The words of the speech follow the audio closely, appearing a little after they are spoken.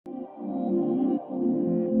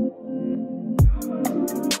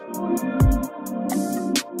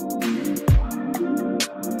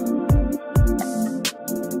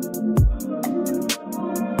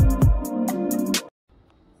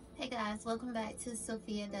back to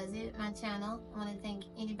Sophia Does It, my channel. I want to thank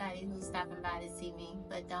anybody who's stopping by to see me,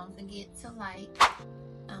 but don't forget to like.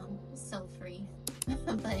 It's so free.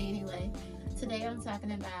 But anyway, today I'm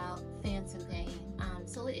talking about phantom pain.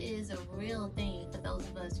 So it is a real thing for those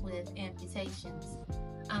of us with amputations.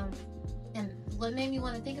 And what made me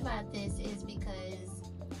want to think about this is because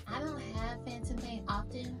I don't have phantom pain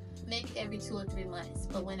often, maybe every 2 or 3 months,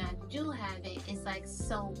 but when I do have it, it's like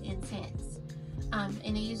so intense. And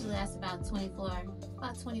it usually lasts about 24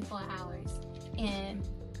 hours. And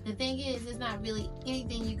the thing is, there's not really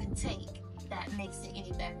anything you can take that makes it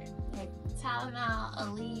any better. Like Tylenol,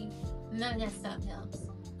 Aleve, none of that stuff helps.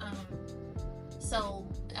 So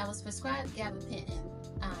I was prescribed gabapentin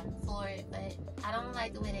for it, but I don't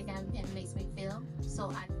like the way that gabapentin makes me feel,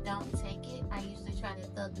 so I don't take it. I usually try to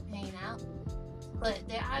thug the pain out. But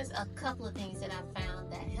there are a couple of things that I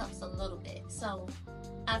found that helps a little bit. So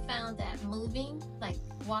I found that moving, like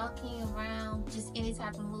walking around, just any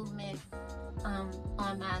type of movement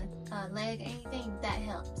on my leg, anything, that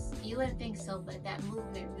helps. You wouldn't think so, but that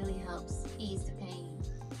movement really helps ease the pain.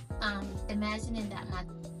 Imagining that my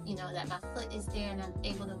foot is there and I'm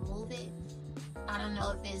able to move it. I don't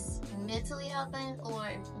know if it's mentally helping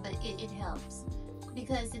but it helps.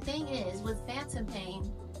 Because the thing is, with phantom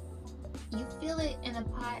pain, you feel it in a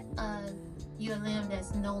part of your limb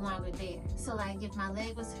that's no longer there. So like if my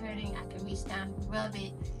leg was hurting, I can reach down and rub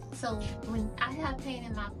it. So when I have pain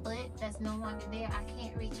in my foot that's no longer there, I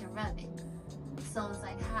can't reach and rub it. So it's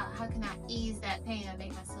like, how can I ease that pain and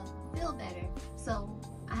make myself feel better? So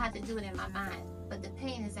I have to do it in my mind, but the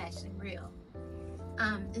pain is actually real.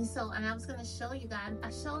 And I was going to show you guys,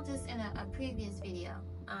 I showed this in a previous video.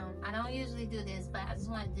 I don't usually do this, but I just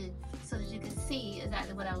wanted to, so that you can see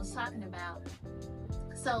exactly what I was talking about.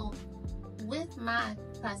 So with my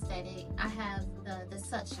prosthetic, I have the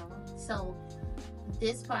suction. So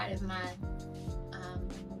this part of my,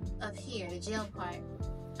 up here, the gel part,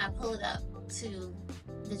 I pull it up to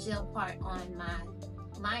the gel part on my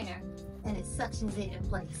liner, and it suctions it in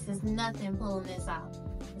place. There's nothing pulling this out.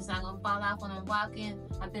 It's not gonna fall off when I'm walking.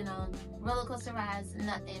 I've been on roller coaster rides,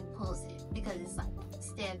 nothing pulls it because it's like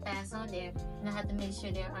steadfast on there, and I have to make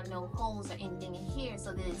sure there are no holes or anything in here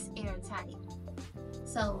so that it's airtight.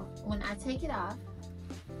 So when I take it off,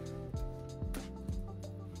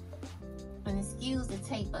 and excuse the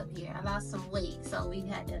tape up here, I lost some weight, so we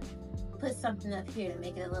had to put something up here to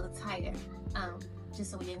make it a little tighter,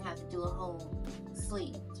 just so we didn't have to do a whole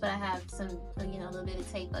sleeve. But I have some, a little bit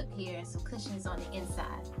of tape up here and some cushions on the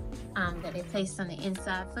inside that they placed on the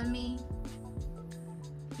inside for me.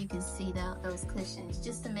 You can see those cushions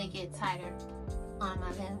just to make it tighter on my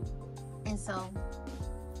limb. And so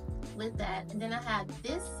with that, and then I have,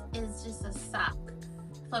 this is just a sock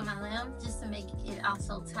for my limb just to make it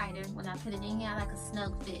also tighter. When I put it in here, I like a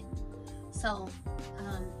snug fit. So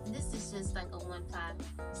this is just like a 1-5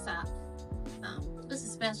 sock. This is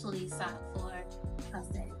a specialty sock for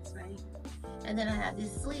prosthetics, right? And then I have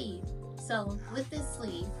this sleeve. So with this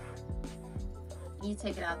sleeve, you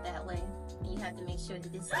take it out that way. And you have to make sure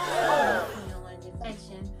that this is you don't want an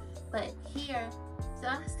infection. But here, so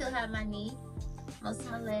I still have my knee, most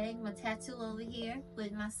of my leg, my tattoo over here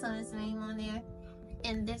with my son's name on there.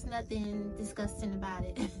 And there's nothing disgusting about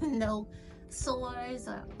it. No sores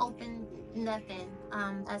or open, nothing.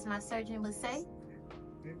 As my surgeon would say,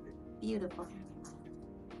 beautiful.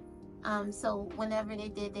 So whenever they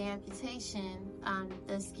did the amputation,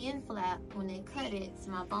 the skin flap, when they cut it, it's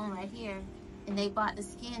my bone right here, and they brought the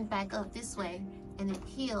skin back up this way, and it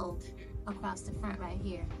healed across the front right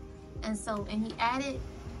here. And he added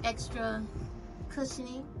extra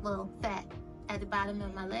cushioning, fat at the bottom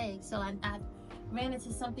of my leg. So I ran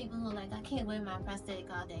into some people who are like, I can't wear my prosthetic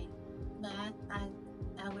all day. But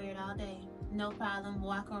I wear it all day, no problem,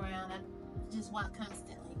 walk around. I just walk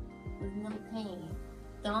constantly with no pain.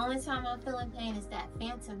 The only time I'm feeling pain is that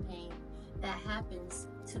phantom pain that happens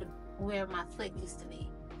to where my foot used to be.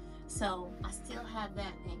 So I still have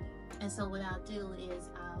that pain. And so what I'll do is,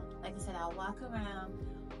 like I said, I'll walk around,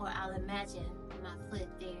 or I'll imagine my foot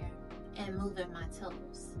there and moving my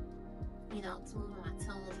toes. Moving my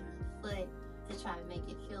toes and my foot to try to make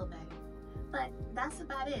it feel better. But that's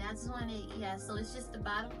about it. I just wanted, so it's just the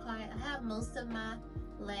bottom part. I have most of my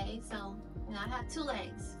legs, so I have 2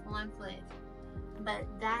 legs, 1 foot. But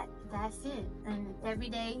that's it. And every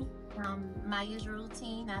day, my usual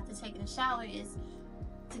routine after taking a shower is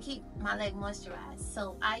to keep my leg moisturized.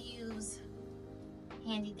 So I use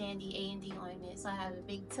handy dandy A&D ointment. So I have a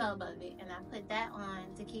big tub of it, and I put that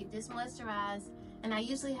on to keep this moisturized. And I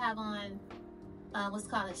usually have on what's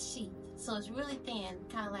called a sheath. So it's really thin,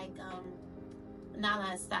 kind of like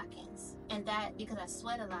nylon stockings, and that because I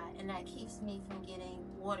sweat a lot, and that keeps me from getting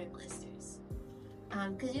water blisters.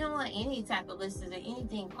 Because you don't want any type of blisters or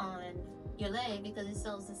anything on your leg because it's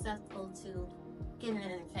so susceptible to getting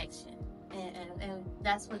an infection, and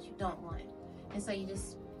that's what you don't want. And so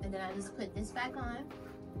and then I just put this back on,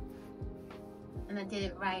 and I did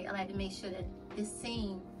it right. I like to make sure that this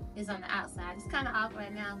seam is on the outside. It's kind of off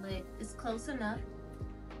right now, but it's close enough.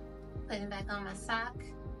 Putting back on my sock,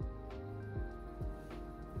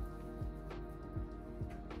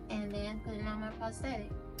 and then putting on my prosthetic.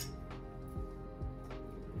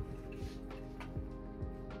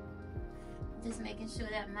 Just making sure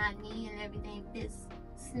that my knee and everything fits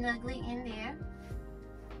snugly in there,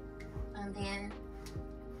 and then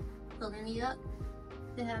pulling me up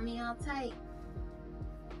to have me all tight.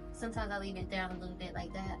 Sometimes I leave it down a little bit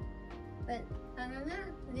like that, but other than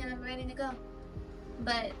that, then I'm ready to go.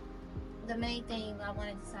 But the main thing I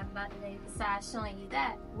wanted to talk about today, besides showing you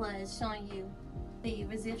that, was showing you the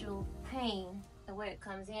residual pain and where it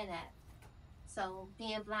comes in at. So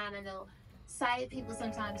being blind, I know sighted people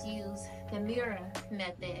sometimes use the mirror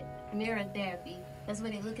method, mirror therapy. That's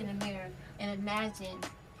where they look in the mirror and imagine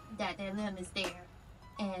that their limb is there,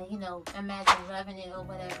 and imagine rubbing it or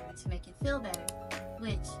whatever to make it feel better,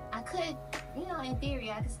 which I could, in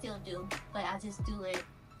theory I could still do, but I just do it,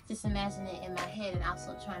 just imagine it in my head and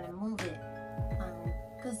also trying to move it,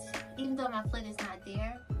 because even though my foot is not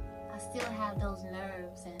there, I still have those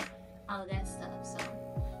nerves and all of that stuff. So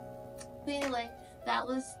but anyway, that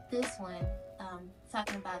was this one,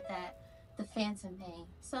 talking about the phantom pain.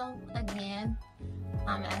 So again,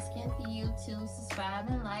 I'm asking for you to subscribe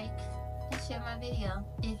and like and share my video.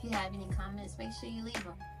 If you have any comments, make sure you leave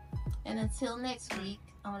them. And until next week,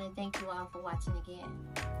 I want to thank you all for watching again.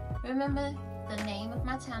 Remember, the name of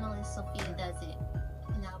my channel is Sophia Does It,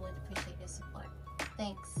 and I would appreciate your support.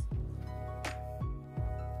 Thanks.